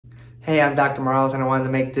Hey, I'm Dr. Morales and I wanted to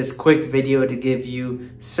make this quick video to give you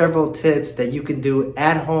several tips that you can do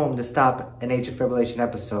at home to stop an atrial fibrillation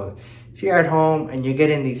episode. If you're at home and you're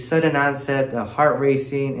getting the sudden onset of heart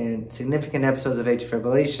racing and significant episodes of atrial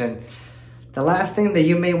fibrillation, the last thing that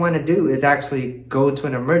you may want to do is actually go to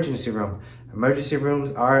an emergency room. Emergency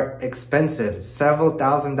rooms are expensive, several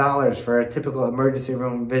 $1,000s for a typical emergency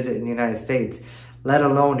room visit in the United States, let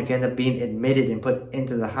alone if you end up being admitted and put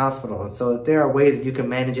into the hospital. So if there are ways that you can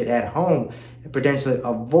manage it at home and potentially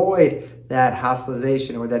avoid that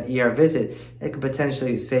hospitalization or that ER visit, it could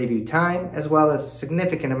potentially save you time as well as a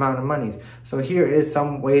significant amount of money. So here is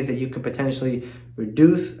some ways that you could potentially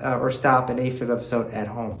reduce or stop an AFib episode at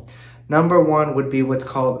home. Number one would be what's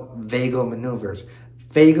called vagal maneuvers.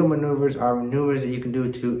 Vagal maneuvers are maneuvers that you can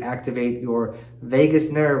do to activate your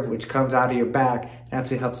vagus nerve, which comes out of your back and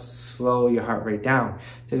actually helps slow your heart rate down.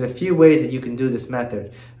 There's a few ways that you can do this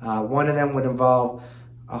method. One of them would involve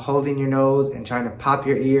holding your nose and trying to pop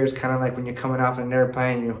your ears, kind of like when you're coming off an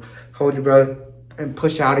airplane, you hold your breath and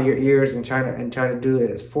push out of your ears and try to do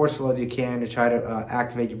it as forceful as you can to try to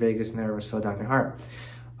activate your vagus nerve and slow down your heart.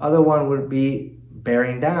 Other one would be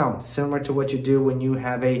bearing down, similar to what you do when you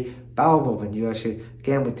have a bowel movement. You actually,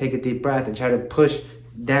 again, would take a deep breath and try to push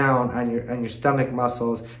down on your stomach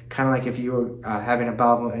muscles, kind of like if you were having a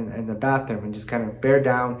bowel movement in the bathroom, and just kind of bear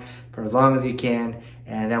down for as long as you can,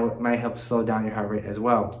 and that might help slow down your heart rate as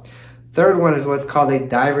well. Third one is what's called a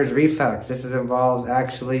diver's reflex. This involves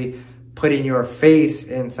actually putting your face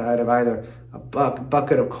inside of either a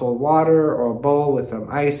bucket of cold water or a bowl with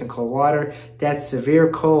ice and cold water. That severe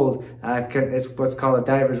cold is what's called a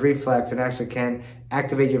diver's reflex and actually can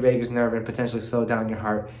activate your vagus nerve and potentially slow down your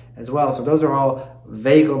heart as well. So those are all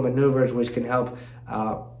vagal maneuvers which can help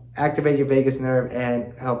activate your vagus nerve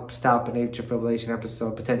and help stop an atrial fibrillation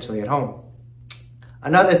episode potentially at home.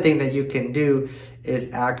 Another thing that you can do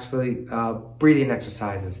is actually breathing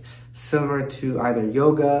exercises, similar to either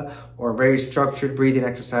yoga or very structured breathing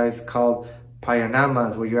exercise called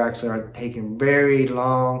pranayamas, where you actually are taking very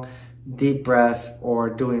long, deep breaths or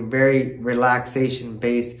doing very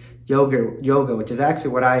relaxation-based yoga, which is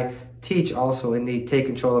actually what I teach also in the Take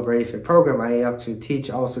Control Over AFib program. I actually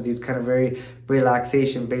teach also these kind of very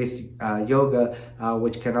relaxation-based yoga,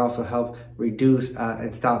 which can also help reduce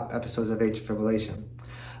and stop episodes of atrial fibrillation.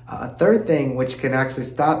 A third thing which can actually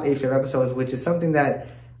stop AFib episodes, which is something that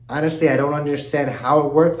honestly I don't understand how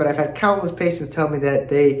it works, but I've had countless patients tell me that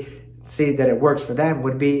they see that it works for them,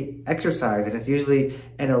 would be exercise. And it's usually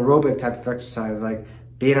an aerobic type of exercise, like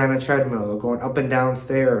being on a treadmill or going up and down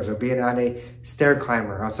stairs or being on a stair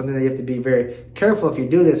climber, or something that you have to be very careful if you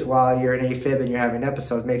do this while you're in AFib and you're having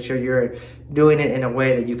episodes. Make sure you're doing it in a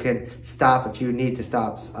way that you can stop if you need to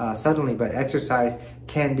stop suddenly. But exercise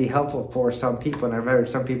can be helpful for some people, and I've heard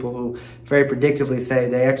some people who very predictably say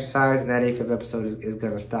they exercise and that AFib episode is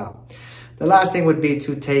going to stop. The last thing would be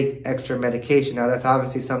to take extra medication. Now, that's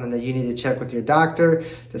obviously something that you need to check with your doctor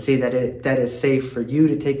to see that that is safe for you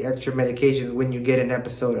to take extra medications when you get an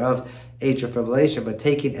episode of atrial fibrillation. But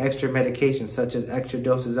taking extra medications, such as extra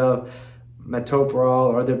doses of metoprolol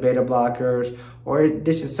or other beta blockers, or in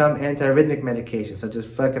addition some antiarrhythmic medications such as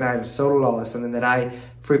flecainide or sotalol, is something that I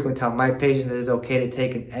frequently tell my patients that it's okay to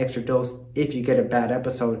take an extra dose if you get a bad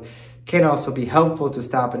episode. Can also be helpful to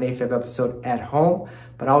stop an AFib episode at home,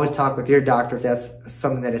 but always talk with your doctor if that's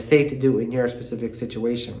something that is safe to do in your specific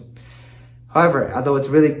situation. However, although it's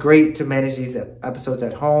really great to manage these episodes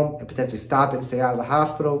at home and potentially stop and stay out of the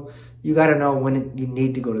hospital, you got to know when you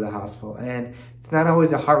need to go to the hospital. And it's not always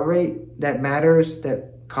the heart rate that matters,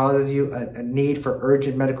 that causes you a need for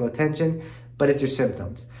urgent medical attention, but it's your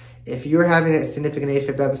symptoms. If you're having a significant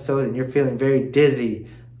AFib episode and you're feeling very dizzy,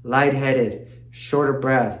 lightheaded, short of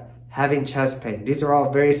breath, having chest pain, these are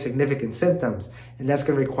all very significant symptoms, and that's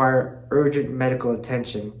going to require urgent medical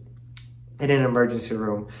attention in an emergency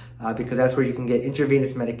room because that's where you can get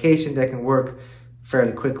intravenous medication that can work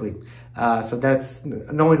fairly quickly. So that's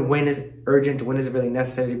knowing when is urgent, when is it really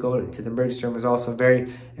necessary to go to the emergency room is also a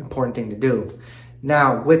very important thing to do.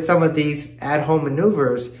 Now, with some of these at-home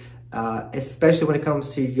maneuvers, especially when it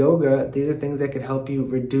comes to yoga, these are things that can help you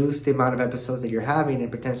reduce the amount of episodes that you're having and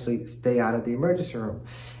potentially stay out of the emergency room.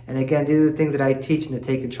 And again, these are the things that I teach in the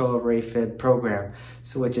Take Control Over AFib program,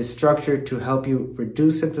 so which is structured to help you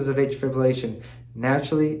reduce symptoms of atrial fibrillation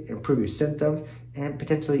naturally, improve your symptoms, and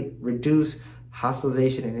potentially reduce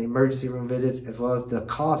hospitalization and emergency room visits, as well as the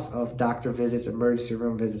cost of doctor visits, emergency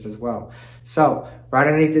room visits as well. So right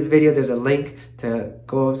underneath this video, there's a link to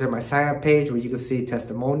go over to my sign up page where you can see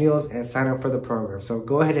testimonials and sign up for the program. So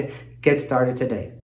go ahead and get started today.